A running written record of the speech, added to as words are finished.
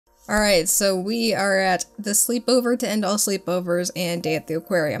Alright, so we are at the sleepover to end all sleepovers and day at the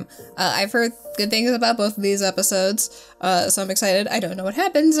aquarium. I've heard good things about both of these episodes, so I'm excited. I don't know what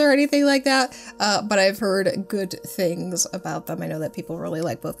happens or anything like that, but I've heard good things about them. I know that people really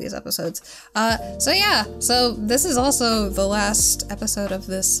like both these episodes. So yeah, so this is also the last episode of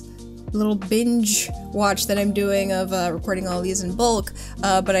this little binge watch that I'm doing of recording all these in bulk,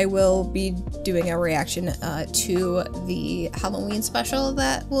 but I will be doing a reaction to the Halloween special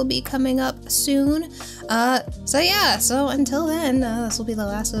that will be coming up soon. So yeah, so until then, this will be the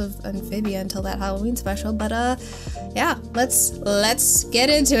last of Amphibia until that Halloween special, but yeah, let's get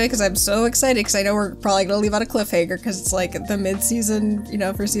into it because I'm so excited because I know we're probably gonna leave on a cliffhanger because it's like the mid-season, you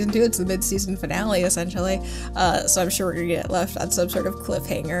know, for season 2, it's the mid-season finale essentially, so I'm sure we're gonna get left on some sort of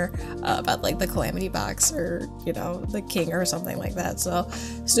cliffhanger about like the Calamity Box or, you know, the King or something like that. So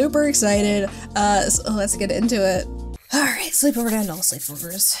super excited. So let's get into it. Alright, sleepover to end all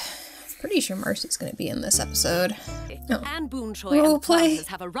sleepovers. Pretty sure Marcy's gonna be in this episode. Roleplay.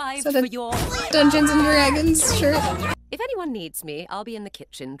 Have arrived So for your Dungeons and Dragons shirt. If anyone needs me, I'll be in the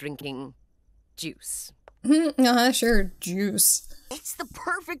kitchen drinking juice. Sure, juice. It's the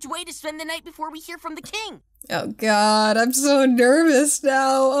perfect way to spend the night before we hear from the king. Oh god, I'm so nervous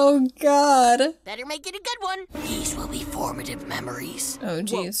now. Oh god. Better make it a good one. These will be formative memories. Oh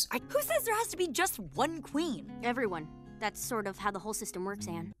jeez. Who says there has to be just one queen? Everyone. That's sort of how the whole system works,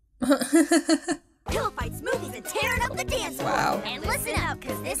 Anne. Pillow fight smoothies and tearing up the dance floor. Wow. And listen up,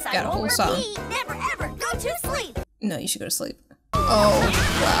 because this Got I a whole won't song. repeat. Never ever go to sleep. No, you should go to sleep. Oh,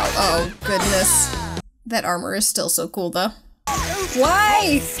 wow. Oh, goodness. That armor is still so cool, though.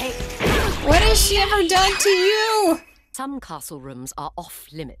 Why? What has she ever done to you? Some castle rooms are off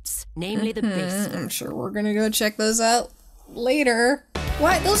limits, namely the basement. I'm sure we're gonna go check those out later.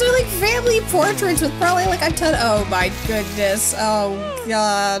 What? Those are like family portraits with probably like a ton. Oh my goodness. Oh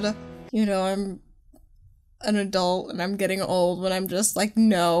god. You know, I'm an adult and I'm getting old when I'm just like,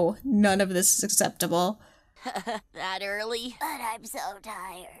 no, none of this is acceptable. That early? But I'm so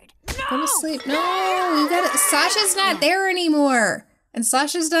tired. Go to sleep. No, you gotta. Sasha's not there anymore. And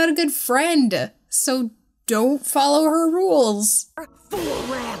Sasha's not a good friend. So don't follow her rules.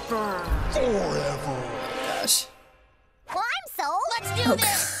 Forever. Gosh. Well, I'm sold. Let's do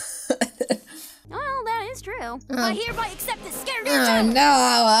this. Well, that is true. I hereby accept this scared Oh no,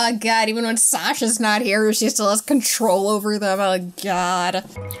 oh god, even when Sasha's not here, she still has control over them. Oh god.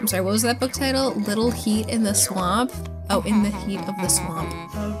 I'm sorry, what was that book title? Little Heat in the Swamp? Oh, In the Heat of the Swamp.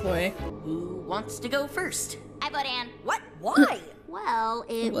 Oh boy. Who wants to go first? I vote Anne. What? Why? Well,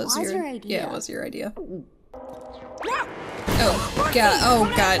 it was your idea. Yeah, it was your idea. Oh god,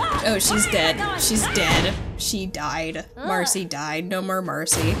 oh god. Oh, she's dead. She's dead. She died. Marcy died. No more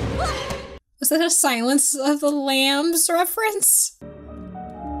Marcy. Was that a Silence of the Lambs reference?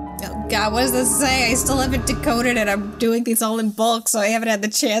 Oh god, what does this say? I still haven't decoded it. I'm doing these all in bulk, so I haven't had the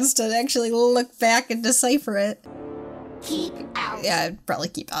chance to actually look back and decipher it. Keep out. Yeah, I'd probably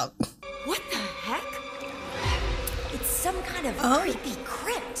keep out. What the heck? It's some kind of creepy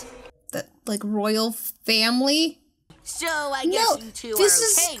crypt. That, like, royal family? So I guess you two are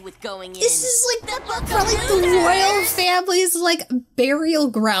okay with going in. This is like probably the royal family's like burial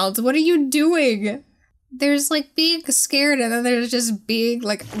grounds. What are you doing? There's like being scared and then there's just being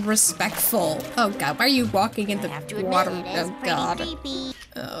like respectful. Oh god, why are you walking in the water? Oh god. Creepy.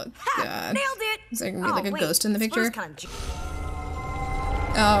 Oh god. Nailed it. Is there gonna be like a wait, ghost in the picture?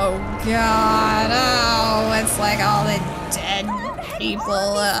 Oh god. Oh, it's like all the dead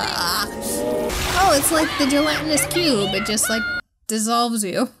people. Oh, it's like the gelatinous cube. It just like dissolves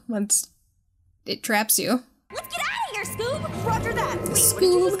you once it traps you. Let's get out of here, Scoob! Roger that! Wait, Scoob. what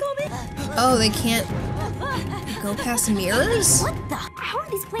did you just call me? Oh, they can't go past mirrors? What the? How are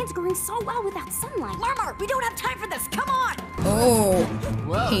these plants growing so well without sunlight? Murmur, we don't have time for this, come on! Oh,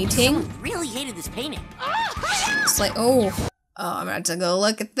 Whoa, painting? someone really hated this painting. It's like, oh, I'm gonna have to go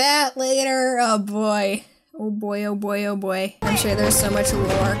look at that later. Oh boy. Oh boy, oh boy, oh boy. I'm sure there's so much lore.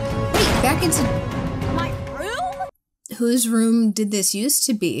 Wait, back into... My room? Whose room did this used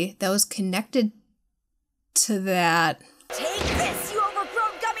to be that was connected to that? Take this, you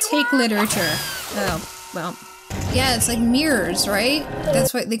overgrown dummy! Take literature. Oh, well. Yeah, it's like mirrors, right?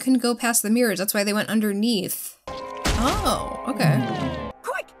 That's why they couldn't go past the mirrors. That's why they went underneath. Oh, okay.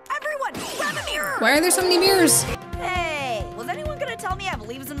 Quick, everyone, grab a mirror! Why are there so many mirrors? Hey, was anyone gonna tell me I have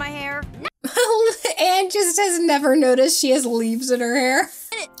leaves in my hair? Anne just has never noticed she has leaves in her hair.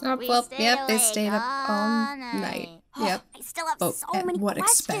 Oh, We well, stay yep, they awake stayed up all all night. night. Yep. I still have Oh, so at many what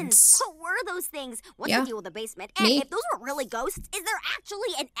questions. expense? What were those things? What's Yeah. the deal with the basement? And Me? if those were really ghosts, is there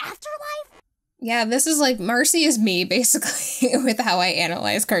actually an afterlife? Yeah, this is like Marcy is me, basically, with how I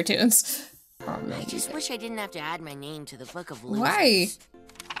analyze cartoons. Oh, man. I just wish I didn't have to add my name to the book of losers. Why?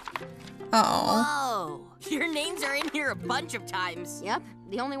 Oh, your names are in here a bunch of times. Yep,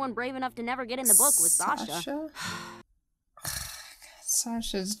 the only one brave enough to never get in the book was Sasha.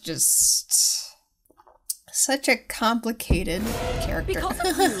 Sasha's just such a complicated character. Because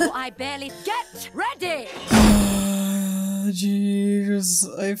of you, I barely get ready. Jeez,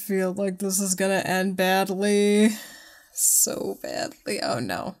 I feel like this is gonna end badly. So badly. Oh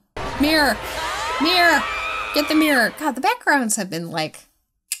no. Mirror! Mirror! Get the mirror! God, the backgrounds have been like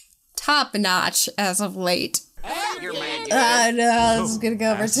top notch as of late. Oh no, this is gonna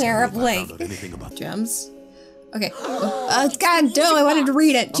go over terribly. Gems? Okay. God, no, I wanted to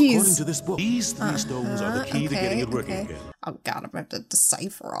read it. Jeez. According to this book, these 3 stones are the key to getting it working again. Oh god, I'm gonna have to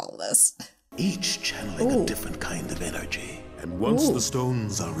decipher all this. Each channeling a different kind of energy. And once the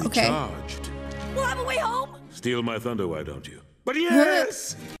stones are recharged... We'll have a way home! Steal my thunder, why don't you? But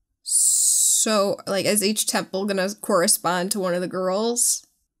yes! So, like, is each temple gonna correspond to one of the girls?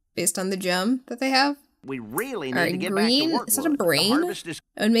 Based on the gem that they have? We really Alright, need to get green? back to work. Is that a brain? It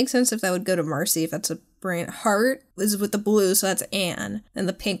would make sense if that would go to Marcy, if that's a brain. Heart is with the blue, so that's Anne. And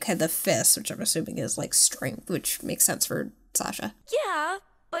the pink had the fist, which I'm assuming is, like, strength, which makes sense for Sasha. Yeah,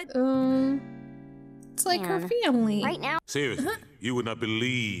 but... It's like her family. Right now. Seriously, you would not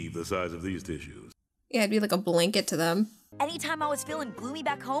believe the size of these tissues. Yeah, it'd be like a blanket to them. Anytime I was feeling gloomy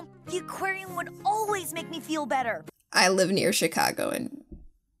back home, the aquarium would always make me feel better. I live near Chicago, and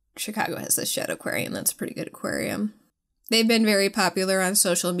Chicago has this Shed Aquarium that's a pretty good aquarium. They've been very popular on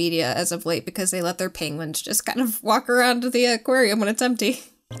social media as of late because they let their penguins just kind of walk around the aquarium when it's empty.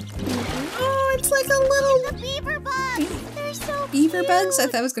 Oh, it's like a little... The beaver bugs! They're so Beaver bugs? I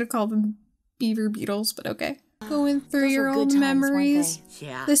thought I was going to call them beaver beetles, but okay. Going through your old memories.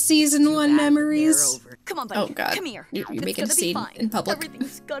 Yeah. The season 1 memories. Come on, buddy. Oh god. Come here. You're making a scene in public.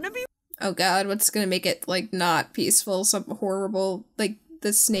 Everything's gonna be... Oh god, what's gonna make it, like, not peaceful? Some horrible, like,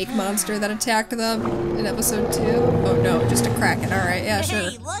 the snake monster that attacked them in episode 2? Oh no, just a kraken. Alright, yeah,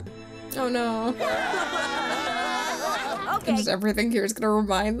 sure. Hey, look. Oh no. Okay. Just everything here is gonna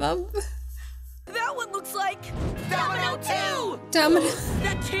remind them. That one looks like... Domino 2! Domino.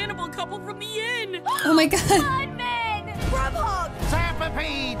 That cannibal couple from the inn! Oh my god. Funman! Grubhog!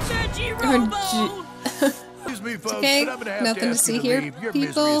 Centipede! Veggie Oh, Robo! Excuse me, folks, okay, but I'm gonna have nothing to to ask see you to here, leave. Your misery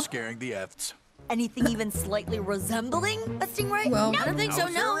people. is scaring the F's. Anything even slightly resembling a stingray? Well, I don't think so,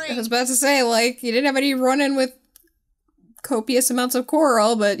 no. I was about to say, like, you didn't have any run-in with copious amounts of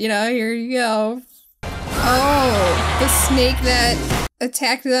coral, but, you know, here you go. Oh, the snake that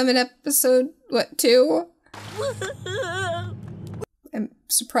attacked them in episode, what, 2? I'm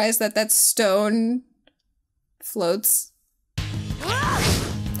surprised that that stone floats.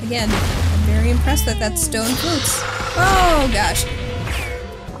 Again, I'm very impressed that that stone floats. Oh, gosh.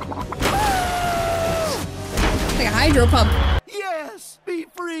 Like a hydro pump. Yes, be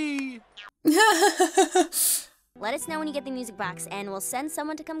free. Let us know when you get the music box, and we'll send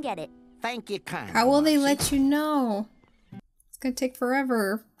someone to come get it. Thank you kindly. How will they Marcy. let you know? It's gonna take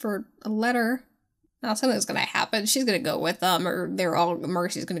forever for a letter. Now something's gonna happen. She's gonna go with them, or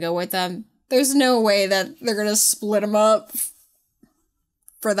Marcy's gonna go with them. There's no way that they're gonna split them up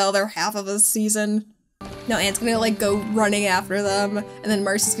for the other half of the season. No, Anne's gonna like go running after them, and then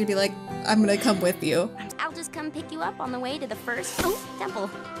Marcy's gonna be like, I'm gonna come with you. I'll just come pick you up on the way to the first temple.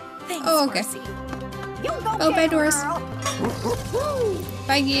 Thanks, Oh, okay. Marcy. You go Oh, bye, get her, Doris. girl.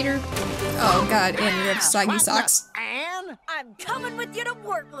 Bye, Gator. Oh god, Anne, you have soggy socks. Anne? I'm coming with you to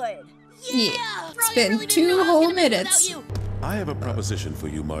Portland. Yeah, Bro, it's you been really didn't know 2 I was whole gonna miss minutes. without you. I have a proposition for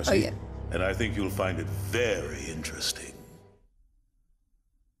you, Marcy. Oh, yeah. And I think you'll find it very interesting.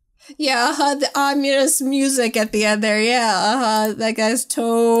 Yeah, the ominous music at the end there, yeah, that guy's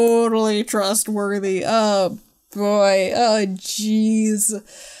totally trustworthy. Oh, boy, oh, jeez.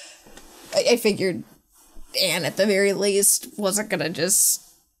 I figured Anne, at the very least, wasn't gonna just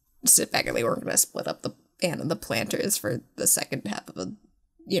sit back and they weren't gonna split up the Anne and the Planters for the second half of the,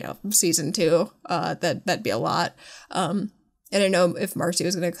 season 2. That'd be a lot. I don't know if Marcy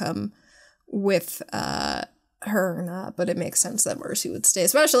was gonna come with, her or not, but it makes sense that Marcy would stay,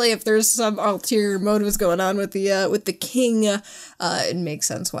 especially if there's some ulterior motives going on with the king. It makes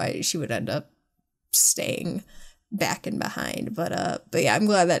sense why she would end up staying back and behind. But yeah, I'm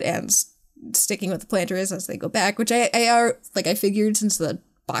glad that Anne's sticking with the Planters as they go back, which I figured since the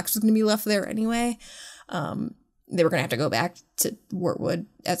box was gonna be left there anyway. they were going to have to go back to Wortwood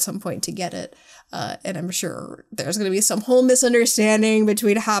at some point to get it. And I'm sure there's going to be some whole misunderstanding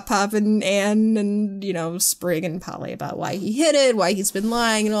between Hop Pop and Anne and, you know, Sprig and Polly about why he hid it, why he's been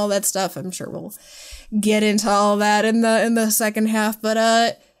lying and all that stuff. I'm sure we'll get into all that in the second half.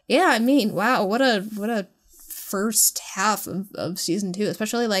 But yeah, I mean, wow, what a first half of season 2,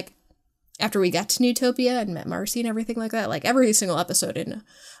 especially like after we got to Newtopia and met Marcy and everything like that. Like every single episode in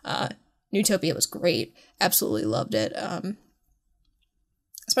Newtopia was great. Absolutely loved it.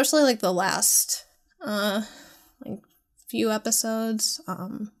 Especially like the last like few episodes.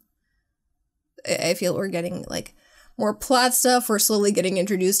 I feel we're getting like more plot stuff. We're slowly getting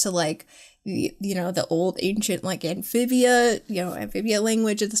introduced to like the old ancient like Amphibia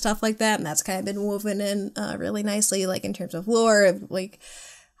language and stuff like that, and that's kind of been woven in really nicely, like in terms of lore. Like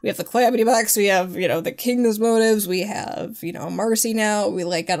we have the Calamity Box, we have the King's motives, we have Marcy now. We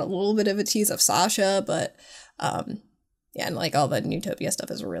like got a little bit of a tease of Sasha, but yeah, and like all the Newtopia stuff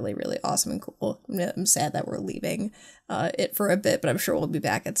is really, really awesome and cool. I'm sad that we're leaving it for a bit, but I'm sure we'll be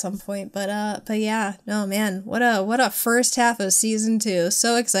back at some point. But yeah, no man, what a first half of season 2.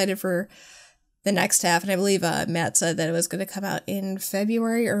 So excited for the next half, and I believe Matt said that it was going to come out in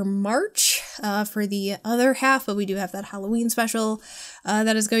February or March for the other half, but we do have that Halloween special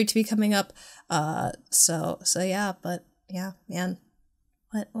that is going to be coming up. So yeah, but yeah, man,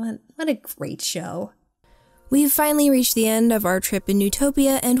 what a great show. We've finally reached the end of our trip in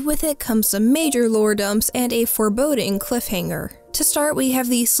Newtopia, and with it comes some major lore dumps and a foreboding cliffhanger. To start, we have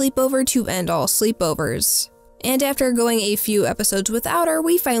the sleepover to end all sleepovers. And after going a few episodes without her,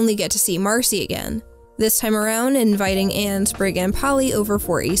 we finally get to see Marcy again. This time around, inviting Anne, Sprig, and Polly over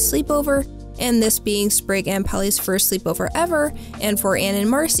for a sleepover, and this being Sprig and Polly's first sleepover ever, and for Anne and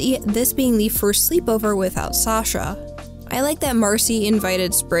Marcy, this being the first sleepover without Sasha. I like that Marcy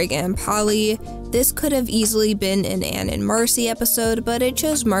invited Sprig and Polly. This could have easily been an Anne and Marcy episode, but it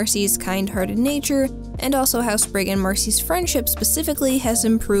shows Marcy's kind-hearted nature, and also how Sprig and Marcy's friendship specifically has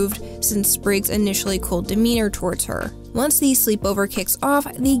improved since Sprig's initially cold demeanor towards her. Once the sleepover kicks off,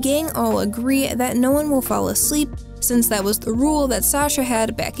 the gang all agree that no one will fall asleep, since that was the rule that Sasha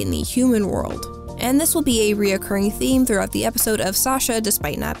had back in the human world. And this will be a reoccurring theme throughout the episode of Sasha,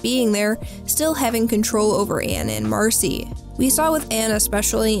 despite not being there, still having control over Anne and Marcy. We saw with Anne,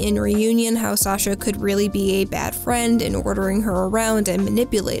 especially in Reunion, how Sasha could really be a bad friend in ordering her around and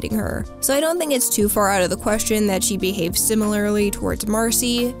manipulating her. So I don't think it's too far out of the question that she behaves similarly towards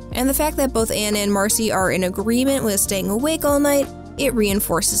Marcy. And the fact that both Anne and Marcy are in agreement with staying awake all night, it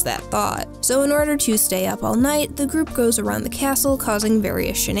reinforces that thought. So in order to stay up all night, the group goes around the castle causing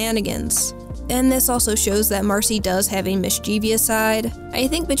various shenanigans. And this also shows that Marcy does have a mischievous side. I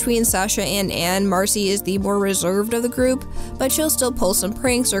think between Sasha and Anne, Marcy is the more reserved of the group, but she'll still pull some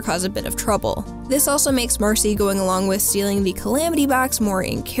pranks or cause a bit of trouble. This also makes Marcy going along with stealing the Calamity Box more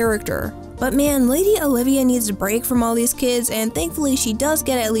in character. But man, Lady Olivia needs a break from all these kids, and thankfully she does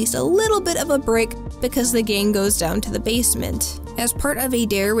get at least a little bit of a break because the gang goes down to the basement. As part of a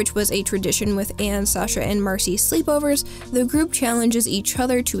dare, which was a tradition with Anne, Sasha, and Marcy's sleepovers, the group challenges each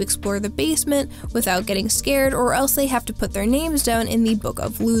other to explore the basement without getting scared, or else they have to put their names down in the Book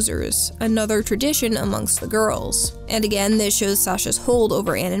of Losers, another tradition amongst the girls. And again, this shows Sasha's hold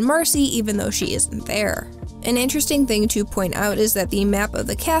over Anne and Marcy even though she isn't there. An interesting thing to point out is that the map of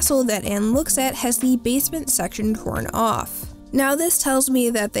the castle that Anne looks at has the basement section torn off. Now this tells me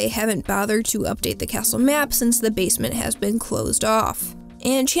that they haven't bothered to update the castle map since the basement has been closed off.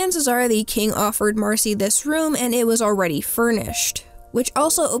 And chances are the king offered Marcy this room and it was already furnished, which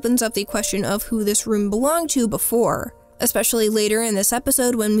also opens up the question of who this room belonged to before, especially later in this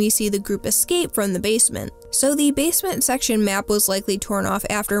episode when we see the group escape from the basement. So the basement section map was likely torn off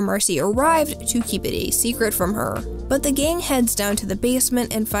after Marcy arrived to keep it a secret from her. But the gang heads down to the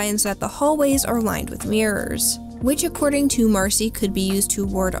basement and finds that the hallways are lined with mirrors, which according to Marcy could be used to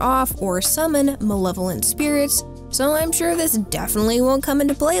ward off or summon malevolent spirits, so I'm sure this definitely won't come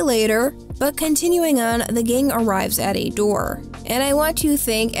into play later. But continuing on, the gang arrives at a door. And I want to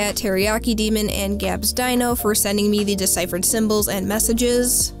thank @Teriyaki Demon and Gabs Dino for sending me the deciphered symbols and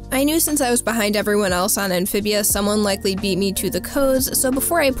messages. I knew since I was behind everyone else on Amphibia, someone likely beat me to the codes, so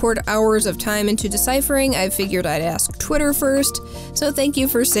before I poured hours of time into deciphering, I figured I'd ask Twitter first, so thank you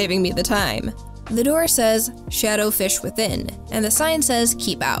for saving me the time. The door says, "Shadowfish within," and the sign says,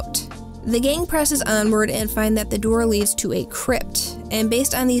 "Keep out." The gang presses onward and find that the door leads to a crypt, and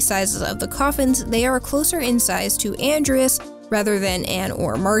based on the sizes of the coffins, they are closer in size to Andrias rather than Anne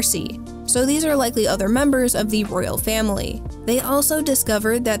or Marcy. So these are likely other members of the royal family. They also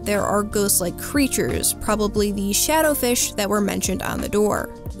discovered that there are ghost-like creatures, probably the shadowfish that were mentioned on the door.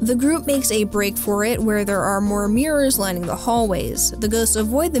 The group makes a break for it where there are more mirrors lining the hallways. The ghosts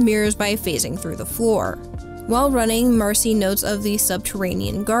avoid the mirrors by phasing through the floor. While running, Marcy notes of the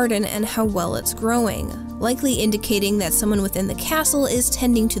subterranean garden and how well it's growing, likely indicating that someone within the castle is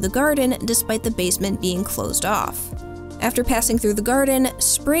tending to the garden despite the basement being closed off. After passing through the garden,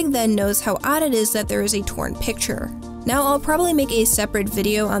 Sprig then knows how odd it is that there is a torn picture. Now I'll probably make a separate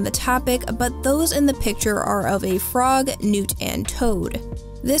video on the topic, but those in the picture are of a frog, newt, and toad.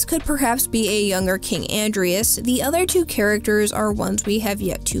 This could perhaps be a younger King Andrias. The other two characters are ones we have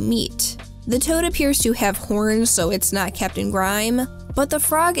yet to meet. The toad appears to have horns, so it's not Captain Grime, but the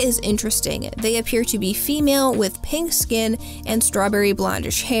frog is interesting. They appear to be female with pink skin and strawberry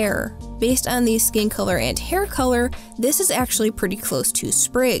blondish hair. Based on the skin color and hair color, this is actually pretty close to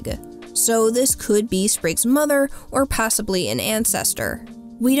Sprig. So this could be Sprig's mother or possibly an ancestor.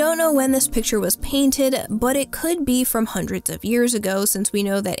 We don't know when this picture was painted, but it could be from hundreds of years ago since we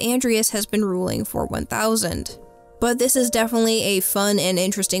know that Andrias has been ruling for 1000. But this is definitely a fun and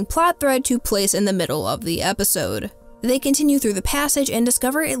interesting plot thread to place in the middle of the episode. They continue through the passage and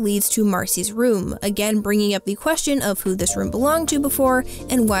discover it leads to Marcy's room, again bringing up the question of who this room belonged to before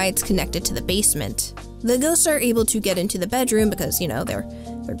and why it's connected to the basement. The ghosts are able to get into the bedroom because, you know, they're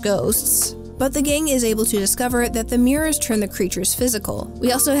ghosts. But the gang is able to discover that the mirrors turn the creatures physical.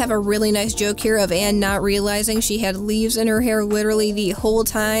 We also have a really nice joke here of Anne not realizing she had leaves in her hair literally the whole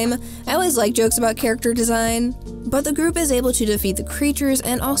time. I always like jokes about character design. But the group is able to defeat the creatures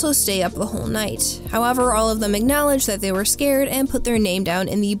and also stay up the whole night. However, all of them acknowledge that they were scared and put their name down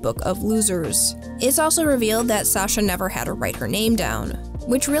in the Book of Losers. It's also revealed that Sasha never had to write her name down,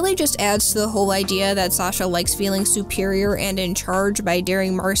 which really just adds to the whole idea that Sasha likes feeling superior and in charge by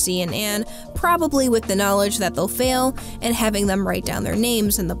daring Marcy and Anne, probably with the knowledge that they'll fail and having them write down their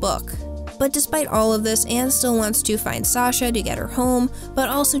names in the book. But despite all of this, Anne still wants to find Sasha to get her home, but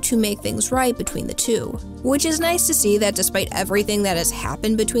also to make things right between the two. Which is nice to see that despite everything that has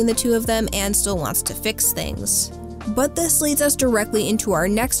happened between the two of them, Anne still wants to fix things. But this leads us directly into our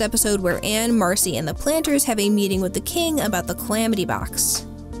next episode where Anne, Marcy, and the Planters have a meeting with the king about the Calamity Box.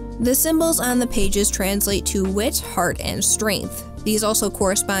 The symbols on the pages translate to wit, heart, and strength. These also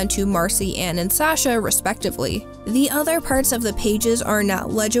correspond to Marcy, Anne, and Sasha, respectively. The other parts of the pages are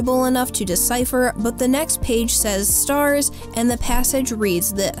not legible enough to decipher, but the next page says stars, and the passage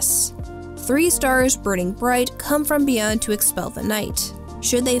reads this: 3 stars burning bright come from beyond to expel the night.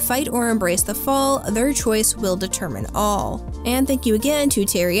 Should they fight or embrace the fall, their choice will determine all. And thank you again to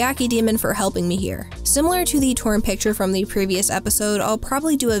Teriyaki Demon for helping me here. Similar to the torn picture from the previous episode, I'll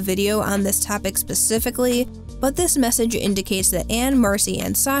probably do a video on this topic specifically, but this message indicates that Anne, Marcy,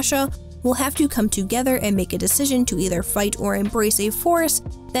 and Sasha will have to come together and make a decision to either fight or embrace a force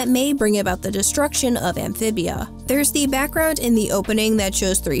that may bring about the destruction of Amphibia. There's the background in the opening that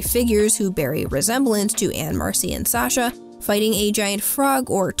shows 3 figures who bear a resemblance to Anne, Marcy, and Sasha, fighting a giant frog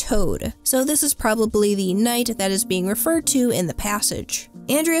or toad, so this is probably the night that is being referred to in the passage.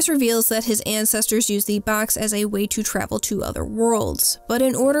 Andrias reveals that his ancestors used the box as a way to travel to other worlds, but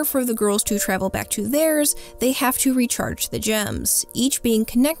in order for the girls to travel back to theirs, they have to recharge the gems, each being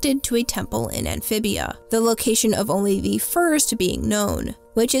connected to a temple in Amphibia, the location of only the first being known.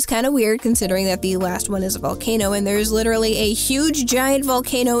 Which is kind of weird considering that the last one is a volcano and there's literally a huge giant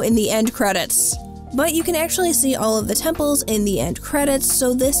volcano in the end credits. But you can actually see all of the temples in the end credits,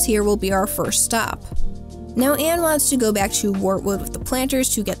 so this here will be our first stop. Now Anne wants to go back to Wartwood with the Planters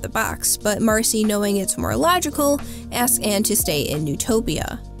to get the box, but Marcy, knowing it's more logical, asks Anne to stay in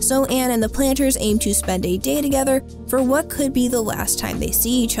Newtopia. So Anne and the Planters aim to spend a day together for what could be the last time they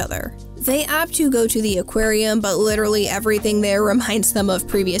see each other. They opt to go to the aquarium, but literally everything there reminds them of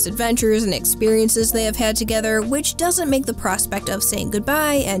previous adventures and experiences they have had together, which doesn't make the prospect of saying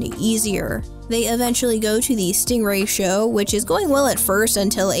goodbye any easier. They eventually go to the Stingray show, which is going well at first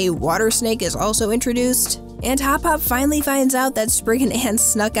until a water snake is also introduced. And Hop Hop finally finds out that Sprig and Anne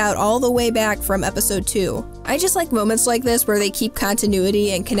snuck out all the way back from episode 2. I just like moments like this where they keep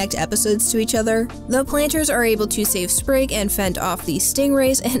continuity and connect episodes to each other. The Planters are able to save Sprig and fend off the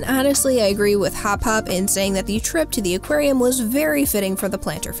Stingrays, and honestly I agree with Hop Hop in saying that the trip to the aquarium was very fitting for the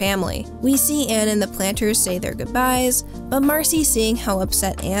Planter family. We see Anne and the Planters say their goodbyes, but Marcy, seeing how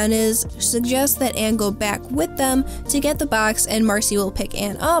upset Anne is, suggests that Anne go back with them to get the box, and Marcy will pick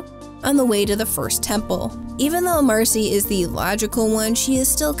Anne up on the way to the first temple. Even though Marcy is the logical one, she is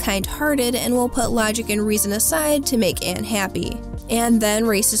still kind-hearted and will put logic and reason aside to make Anne happy. Anne then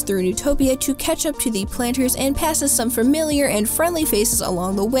races through Newtopia to catch up to the Planters and passes some familiar and friendly faces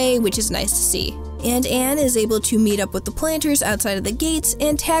along the way, which is nice to see. and Anne is able to meet up with the planters outside of the gates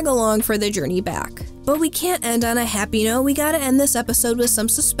and tag along for the journey back. But we can't end on a happy note, we gotta end this episode with some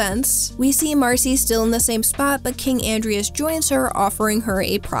suspense. We see Marcy still in the same spot, but King Andrias joins her, offering her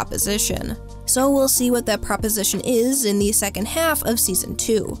a proposition. So we'll see what that proposition is in the second half of Season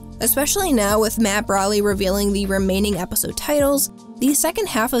 2. Especially now with Matt Brawley revealing the remaining episode titles, the second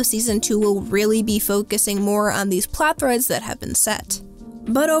half of Season 2 will really be focusing more on these plot threads that have been set.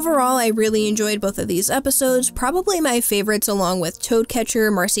 But overall, I really enjoyed both of these episodes, probably my favorites along with Toadcatcher,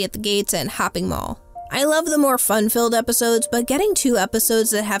 Marcy at the Gates, and Hopping Mall. I love the more fun-filled episodes, but getting 2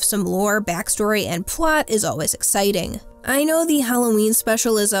 episodes that have some lore, backstory, and plot is always exciting. I know the Halloween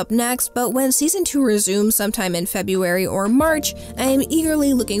special is up next, but when Season 2 resumes sometime in February or March, I am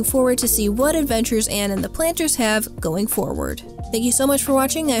eagerly looking forward to see what adventures Anne and the Planters have going forward. Thank you so much for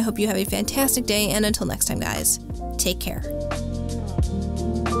watching, I hope you have a fantastic day, and until next time guys, take care.